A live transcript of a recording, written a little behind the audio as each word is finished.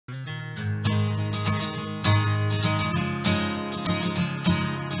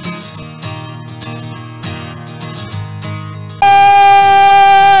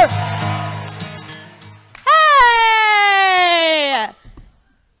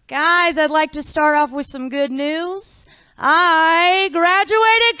Guys, I'd like to start off with some good news. I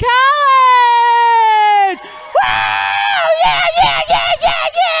graduated college! Woo!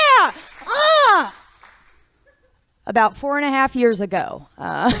 Yeah! About 4.5 years ago.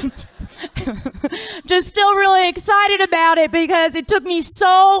 Just still really excited about it because it took me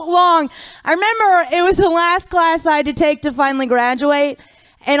so long. I remember it was the last class I had to take to finally graduate.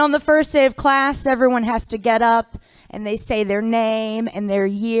 And on the first day of class, everyone has to get up and they say their name and their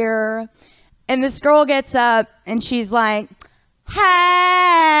year. And this girl gets up and she's like,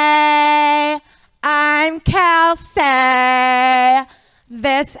 "Hey, I'm Kelsey.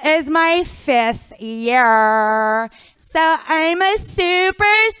 This is my 5th year. So I'm a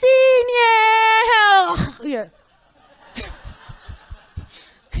super senior."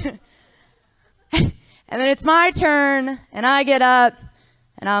 And then it's my turn and I get up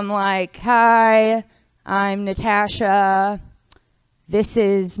and I'm like, "Hi, I'm Natasha. This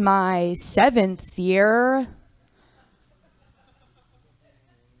is my 7th year.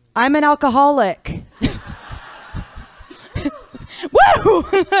 I'm an alcoholic." Woo!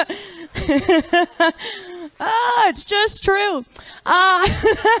 It's just true.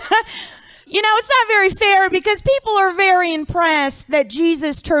 You know, it's not very fair because people are very impressed that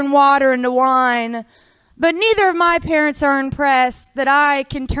Jesus turned water into wine. But neither of my parents are impressed that I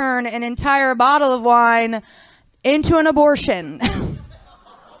can turn an entire bottle of wine into an abortion. I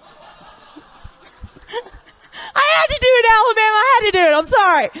had to do it, Alabama. I had to do it. I'm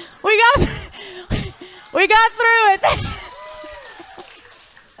sorry. We got through it.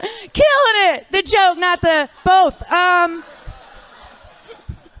 Killing it. The joke, not the both. All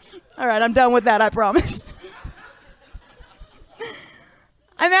right, I'm done with that, I promise.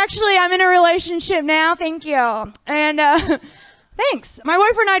 I'm in a relationship now, thank you. And thanks. My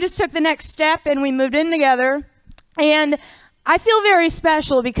boyfriend and I just took the next step and we moved in together. And I feel very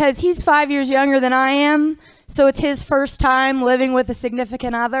special because he's 5 years younger than I am. So it's his first time living with a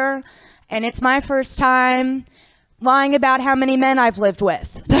significant other. And it's my first time lying about how many men I've lived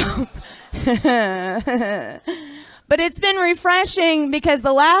with. So but it's been refreshing because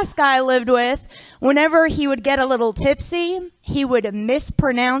the last guy I lived with, whenever he would get a little tipsy, he would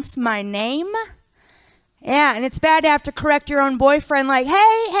mispronounce my name. Yeah, and it's bad to have to correct your own boyfriend like,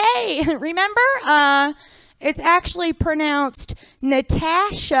 hey, remember? It's actually pronounced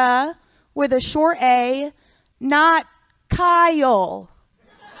Natasha with a short A, not Kyle.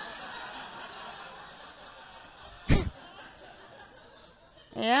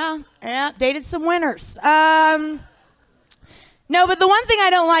 Yeah, dated some winners. No, but the one thing I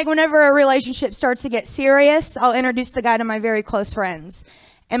don't like whenever a relationship starts to get serious, I'll introduce the guy to my very close friends.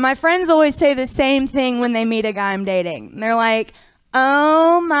 And my friends always say the same thing when they meet a guy I'm dating. And they're like,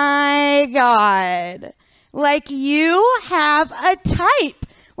 "Oh my God, like you have a type.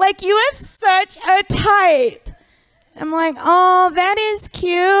 Like you have such a type." I'm like, "Oh, that is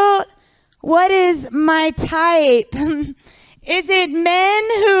cute. What is my type? Is it men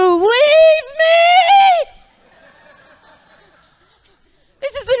who leave me?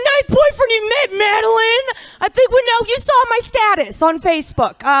 This is the 9th boyfriend you met, Madeline. I think we know you saw my status on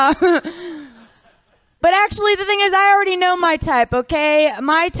Facebook." But actually, the thing is, I already know my type, okay?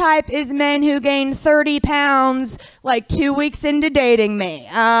 My type is men who gain 30 pounds like 2 weeks into dating me.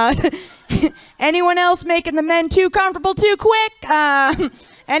 Anyone else making the men too comfortable too quick?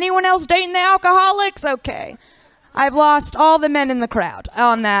 Anyone else dating the alcoholics? Okay. I've lost all the men in the crowd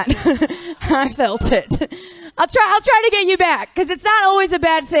on that. I felt it. I'll try to get you back, because it's not always a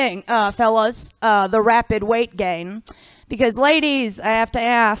bad thing, fellas, the rapid weight gain. Because ladies, I have to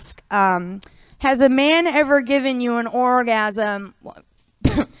ask, has a man ever given you an orgasm?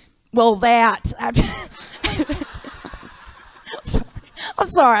 Well, that. I'm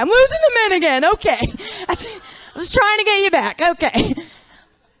sorry. I'm losing the men again. Okay. I was trying to get you back. Okay.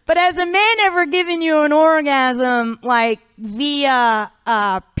 But has a man ever given you an orgasm, like via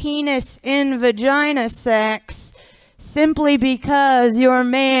penis in vagina sex, simply because your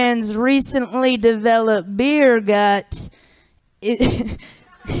man's recently developed beer gut? It's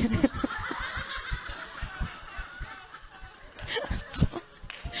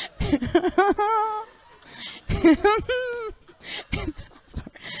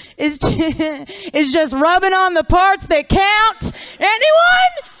just rubbing on the parts that count.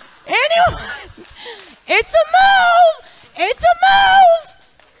 Anyone? It's a move. It's a move.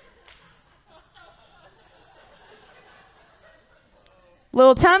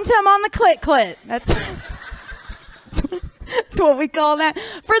 Little tum-tum on the clit. That's what we call that.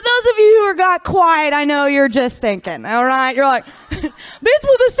 For those of you who got quiet, I know you're just thinking, all right? You're like, this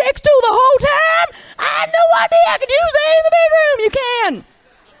was a sex tool the whole time? I had no idea I could use that in the bedroom. You can.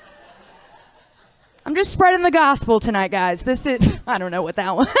 I'm just spreading the gospel tonight, guys. This is, I don't know what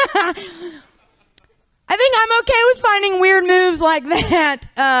that was. I think I'm okay with finding weird moves like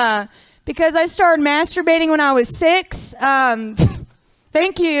that because I started masturbating when I was 6.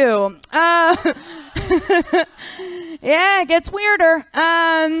 Thank you. Yeah, it gets weirder.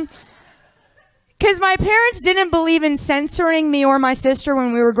 Because my parents didn't believe in censoring me or my sister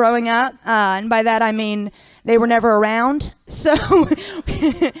when we were growing up. And by that, I mean they were never around. So,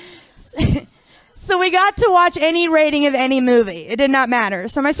 so we got to watch any rating of any movie. It did not matter.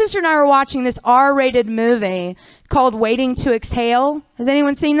 So my sister and I were watching this R-rated movie called Waiting to Exhale. Has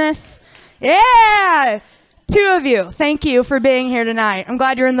anyone seen this? Yeah! 2 of you. Thank you for being here tonight. I'm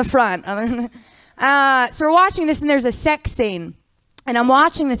glad you're in the front. So we're watching this, and there's a sex scene. And I'm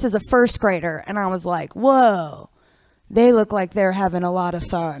watching this as a first grader, and I was like, whoa, they look like they're having a lot of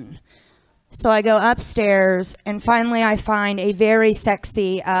fun. So I go upstairs, and finally I find a very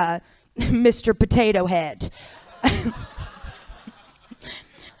sexy Mr. Potato Head.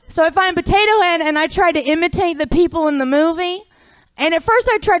 So I find Potato Head, and I try to imitate the people in the movie. And at first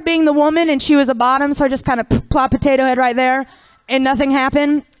I tried being the woman, and she was a bottom, so I just kind of plopped Potato Head right there, and nothing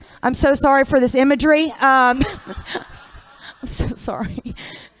happened. I'm so sorry for this imagery. I'm so sorry.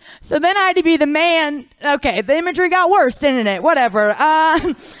 So then I had to be the man. Okay, the imagery got worse, didn't it? Whatever.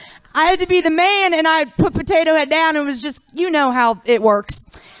 I had to be the man, and I put Potato Head down, and it was just, you know how it works.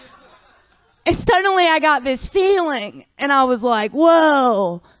 And suddenly I got this feeling, and I was like,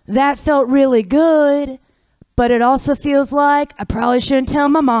 whoa, that felt really good, but it also feels like I probably shouldn't tell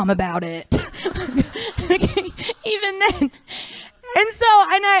my mom about it. Even then. And so,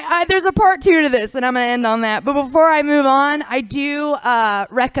 there's a part 2 to this, and I'm going to end on that. But before I move on, I do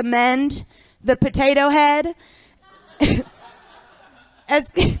recommend the Potato Head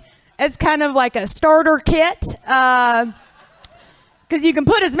as kind of like a starter kit, because you can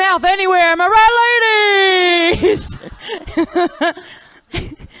put his mouth anywhere. Am I right, ladies?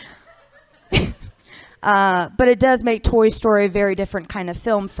 But it does make Toy Story a very different kind of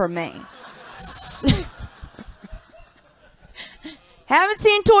film for me. Haven't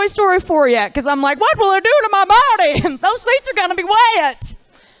seen Toy Story 4 yet, because I'm like, what will it do to my body? Those seats are going to be wet.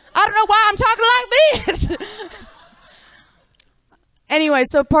 I don't know why I'm talking like this. Anyway,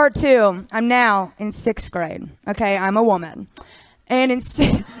 so part 2. I'm now in 6th grade. Okay, I'm a woman. And in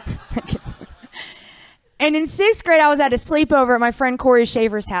 6th grade, I was at a sleepover at my friend Corey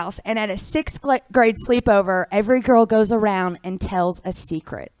Shaver's house. And at a 6th grade sleepover, every girl goes around and tells a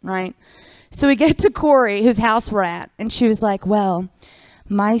secret, right? So we get to Corey, whose house we're at, and she was like, well,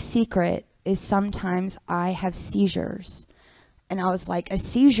 my secret is sometimes I have seizures. And I was like, a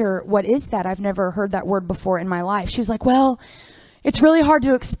seizure? What is that? I've never heard that word before in my life. She was like, well, it's really hard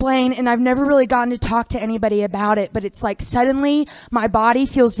to explain, and I've never really gotten to talk to anybody about it, but it's like suddenly my body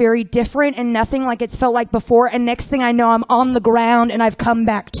feels very different and nothing like it's felt like before, and next thing I know, I'm on the ground and I've come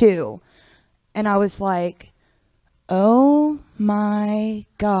back to. And I was like, oh my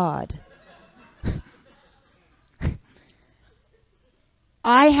God.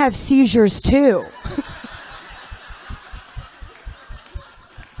 I have seizures too.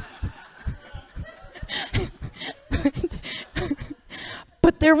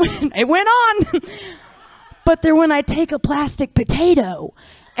 But there, it went on. But there, when I take a plastic potato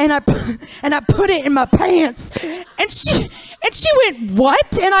and I put it in my pants, and she went,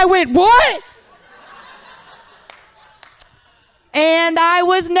 what? And I went, what? And I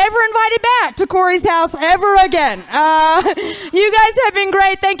was never invited back to Corey's house ever again. You guys have been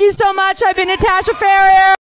great. Thank you so much. I've been Natasha Ferrier.